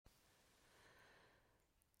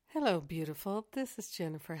Hello, beautiful. This is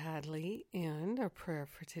Jennifer Hadley, and our prayer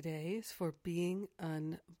for today is for being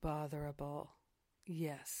unbotherable.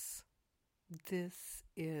 Yes, this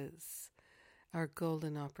is our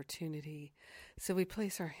golden opportunity. So we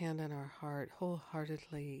place our hand on our heart,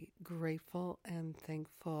 wholeheartedly grateful and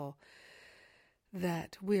thankful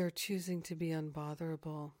that we are choosing to be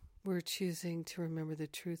unbotherable. We're choosing to remember the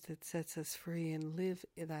truth that sets us free and live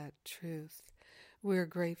that truth. We're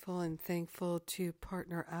grateful and thankful to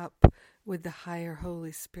partner up with the higher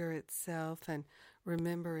Holy Spirit self and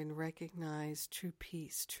remember and recognize true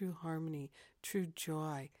peace, true harmony, true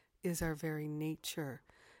joy is our very nature.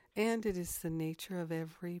 And it is the nature of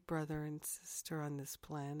every brother and sister on this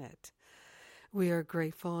planet. We are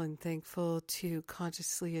grateful and thankful to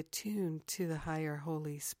consciously attune to the higher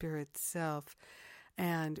Holy Spirit self.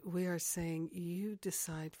 And we are saying, you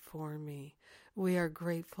decide for me. We are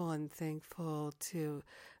grateful and thankful to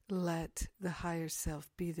let the higher self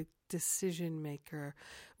be the decision maker.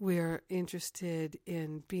 We are interested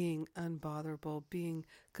in being unbotherable, being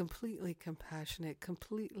completely compassionate,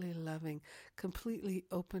 completely loving, completely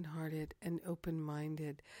open-hearted and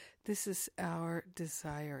open-minded. This is our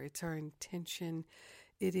desire. It's our intention.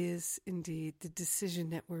 It is indeed the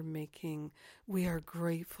decision that we're making. We are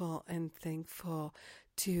grateful and thankful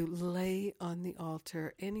to lay on the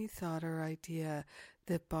altar any thought or idea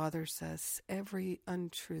that bothers us, every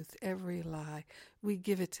untruth, every lie. We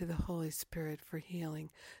give it to the Holy Spirit for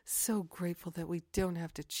healing. So grateful that we don't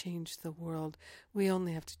have to change the world. We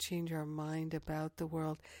only have to change our mind about the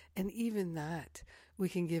world. And even that, we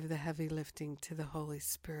can give the heavy lifting to the Holy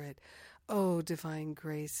Spirit. Oh, divine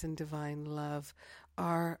grace and divine love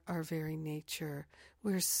are our very nature.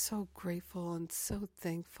 We're so grateful and so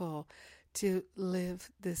thankful to live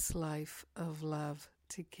this life of love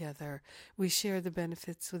together. We share the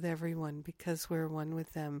benefits with everyone because we're one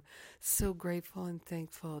with them. So grateful and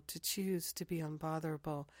thankful to choose to be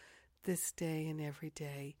unbotherable this day and every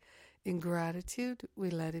day. In gratitude, we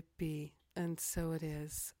let it be, and so it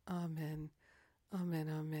is. Amen. Amen.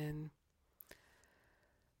 Amen.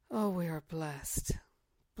 Oh, we are blessed.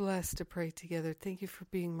 Blessed to pray together. Thank you for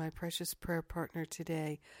being my precious prayer partner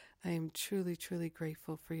today. I am truly, truly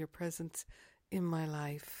grateful for your presence in my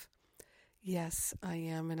life. Yes, I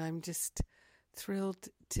am, and I'm just thrilled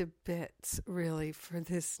to bits, really, for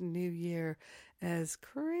this new year. As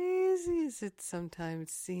crazy as it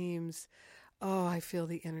sometimes seems, oh, I feel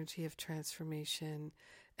the energy of transformation,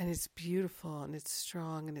 and it's beautiful, and it's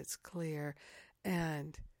strong, and it's clear,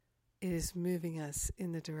 and it is moving us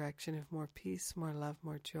in the direction of more peace, more love,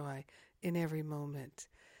 more joy in every moment.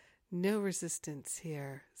 No resistance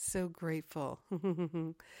here. So grateful.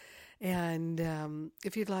 And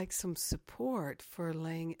if you'd like some support for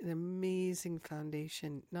laying an amazing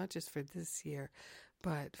foundation, not just for this year,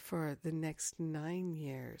 but for the next 9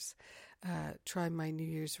 years, try my New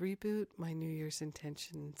Year's Reboot, my New Year's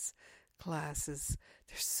Intentions classes.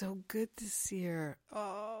 They're so good this year.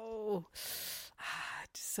 Oh,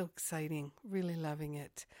 just so exciting. Really loving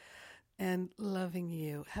it. And loving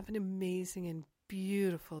you. Have an amazing and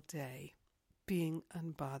beautiful day being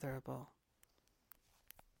unbotherable.